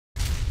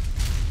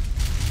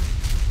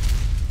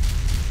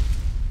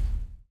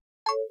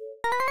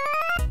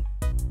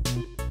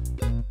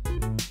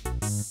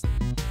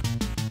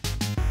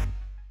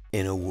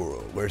In a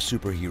world where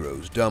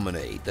superheroes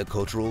dominate the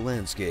cultural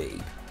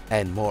landscape,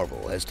 and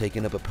Marvel has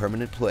taken up a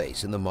permanent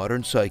place in the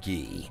modern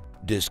psyche,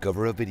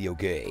 discover a video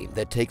game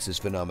that takes this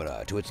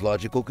phenomena to its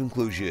logical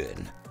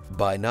conclusion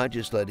by not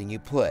just letting you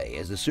play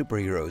as the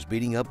superheroes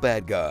beating up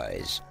bad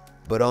guys,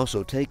 but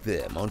also take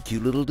them on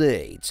cute little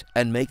dates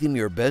and make them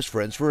your best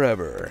friends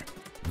forever.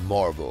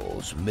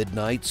 Marvel's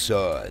Midnight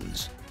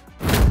Suns.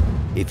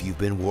 If you've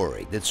been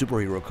worried that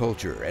superhero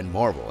culture and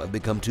Marvel have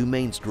become too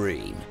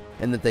mainstream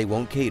and that they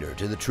won't cater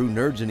to the true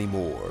nerds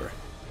anymore,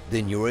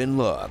 then you're in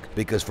luck,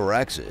 because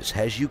Firaxis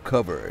has you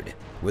covered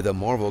with a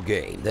Marvel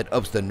game that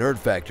ups the nerd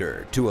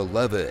factor to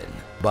 11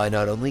 by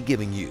not only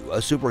giving you a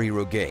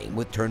superhero game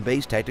with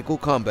turn-based tactical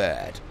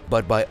combat,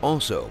 but by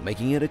also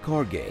making it a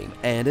card game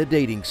and a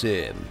dating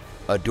sim.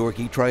 A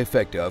dorky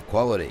trifecta of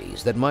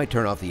qualities that might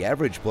turn off the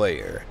average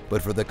player,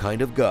 but for the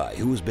kind of guy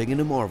who was big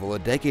into Marvel a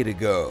decade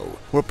ago,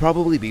 will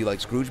probably be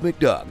like Scrooge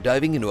McDuck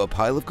diving into a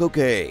pile of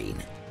cocaine.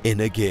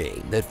 In a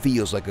game that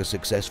feels like a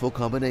successful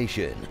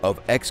combination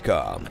of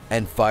XCOM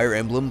and Fire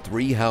Emblem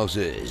 3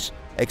 Houses,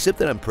 except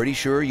that I'm pretty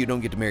sure you don't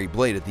get to marry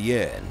Blade at the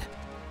end.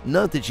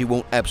 Not that you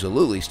won't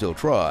absolutely still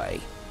try.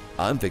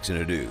 I'm fixing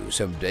to do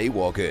some day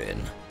walking.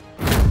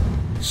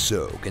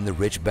 Soak in the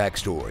rich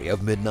backstory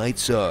of Midnight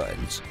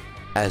Suns,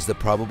 as the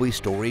probably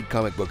storied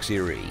comic book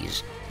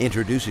series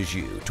introduces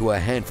you to a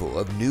handful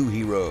of new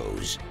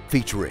heroes,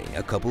 featuring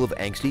a couple of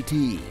angsty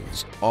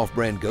teens,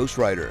 off-brand Ghost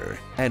Rider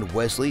and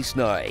Wesley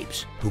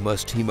Snipes, who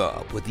must team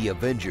up with the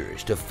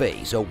Avengers to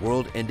face a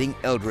world-ending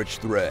eldritch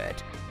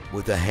threat.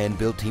 With a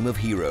hand-built team of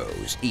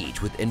heroes,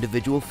 each with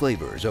individual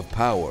flavors of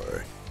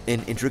power,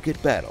 in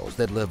intricate battles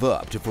that live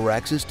up to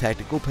Firaxis'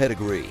 tactical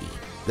pedigree,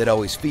 that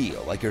always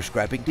feel like you're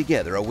scrapping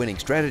together a winning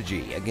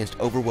strategy against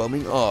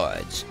overwhelming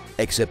odds.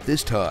 Except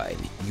this time,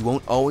 you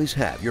won't always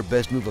have your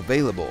best move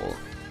available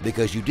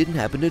because you didn't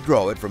happen to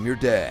draw it from your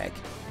deck.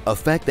 A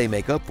fact they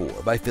make up for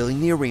by filling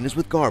the arenas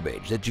with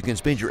garbage that you can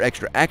spend your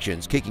extra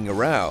actions kicking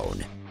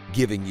around,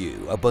 giving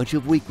you a bunch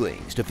of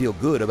weaklings to feel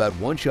good about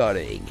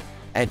one-shotting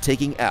and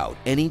taking out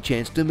any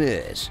chance to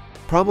miss.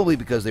 Probably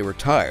because they were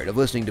tired of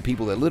listening to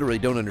people that literally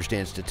don't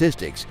understand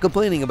statistics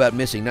complaining about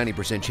missing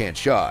 90% chance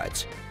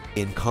shots.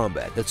 In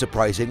combat that's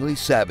surprisingly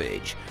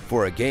savage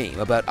for a game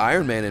about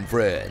Iron Man and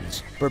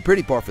friends, but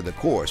pretty par for the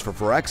course for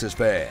Firaxis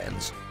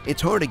fans.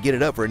 It's hard to get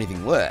it up for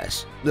anything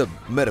less,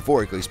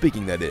 metaphorically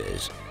speaking, that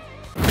is.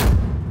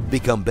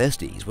 Become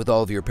besties with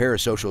all of your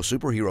parasocial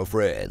superhero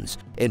friends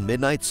in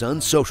Midnight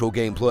Suns social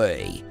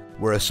gameplay,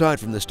 where aside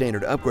from the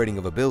standard upgrading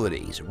of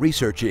abilities,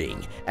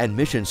 researching, and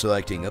mission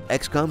selecting of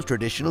XCOM's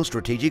traditional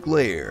strategic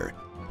lair,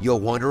 you'll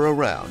wander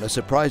around a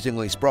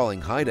surprisingly sprawling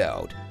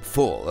hideout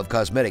full of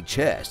cosmetic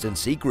chests and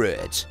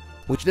secrets,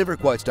 which never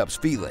quite stops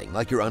feeling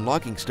like you're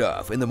unlocking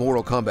stuff in the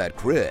Mortal Kombat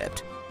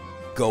crypt.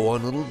 Go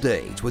on little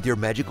dates with your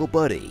magical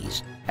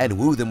buddies and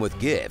woo them with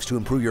gifts to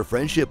improve your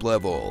friendship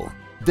level.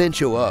 Then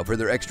show up for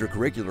their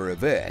extracurricular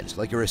events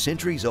like you're a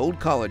centuries-old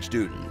college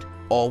student,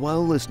 all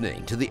while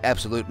listening to the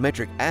absolute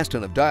metric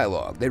ass-ton of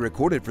dialogue they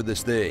recorded for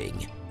this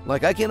thing.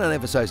 Like, I cannot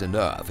emphasize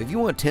enough, if you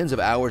want tens of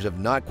hours of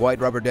not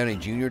quite Robert Downey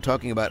Jr.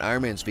 talking about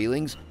Iron Man's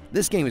feelings,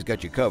 this game has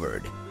got you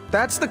covered.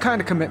 That's the kind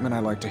of commitment I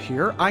like to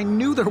hear. I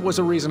knew there was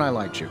a reason I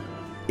liked you.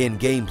 In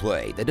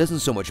gameplay that doesn't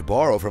so much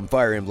borrow from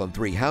Fire Emblem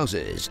 3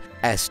 Houses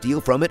as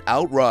steal from it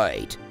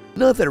outright.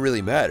 Not that it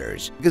really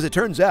matters, because it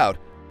turns out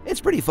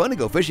it's pretty fun to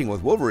go fishing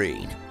with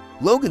Wolverine.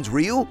 Logan's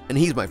real, and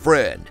he's my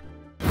friend.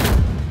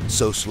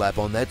 So slap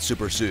on that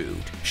super suit,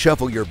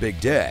 shuffle your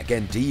big deck,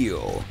 and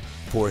deal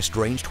for a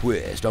strange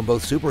twist on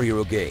both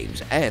superhero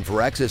games and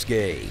Firaxis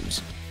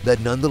games that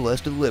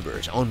nonetheless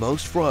delivers on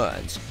most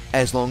fronts,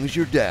 as long as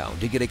you're down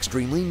to get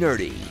extremely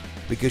nerdy,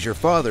 because your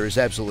father is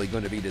absolutely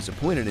going to be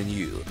disappointed in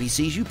you if he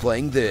sees you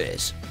playing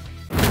this.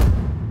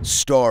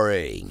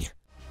 Starring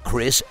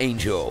Chris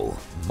Angel,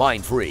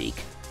 Mind Freak,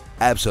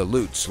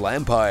 Absolute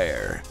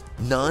Slampire,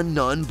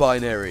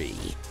 Non-Binary.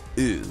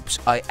 Oops,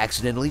 I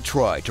accidentally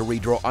tried to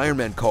redraw Iron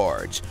Man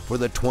cards for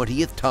the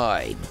 20th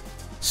time.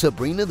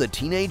 Sabrina the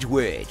Teenage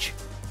Witch,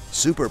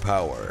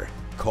 Superpower,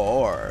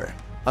 Car.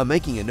 I'm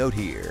making a note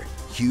here,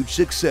 huge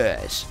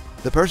success.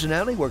 The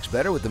personality works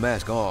better with the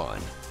mask on.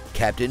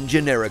 Captain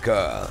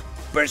Generica,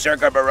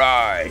 Berserker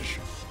Barrage,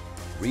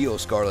 Real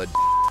Scarlet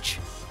Bitch,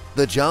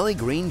 The Jolly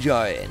Green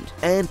Giant,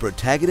 and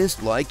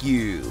Protagonist Like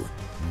You,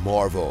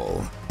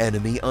 Marvel,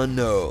 Enemy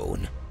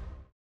Unknown.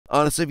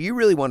 Honestly, if you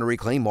really want to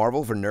reclaim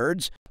Marvel for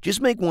nerds,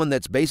 just make one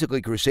that's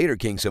basically Crusader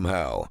King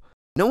somehow.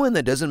 No one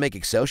that doesn't make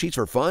Excel sheets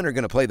for fun are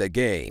going to play that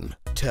game.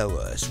 Tell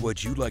us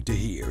what you'd like to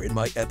hear in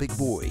my epic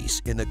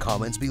voice in the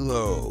comments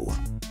below.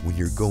 When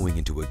you're going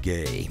into a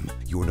game,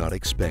 you're not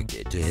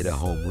expected to hit a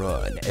home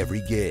run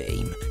every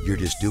game. You're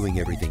just doing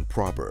everything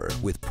proper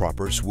with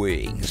proper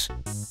swings.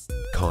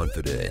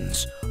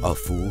 Confidence, a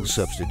fool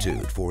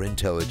substitute for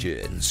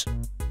intelligence.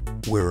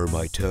 Where are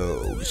my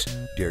toes?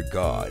 Dear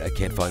God, I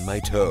can't find my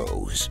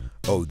toes.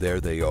 Oh, there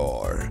they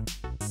are.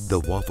 The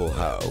Waffle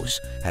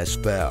House has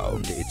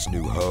found its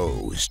new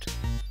host.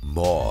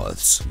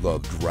 Moths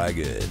love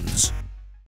dragons.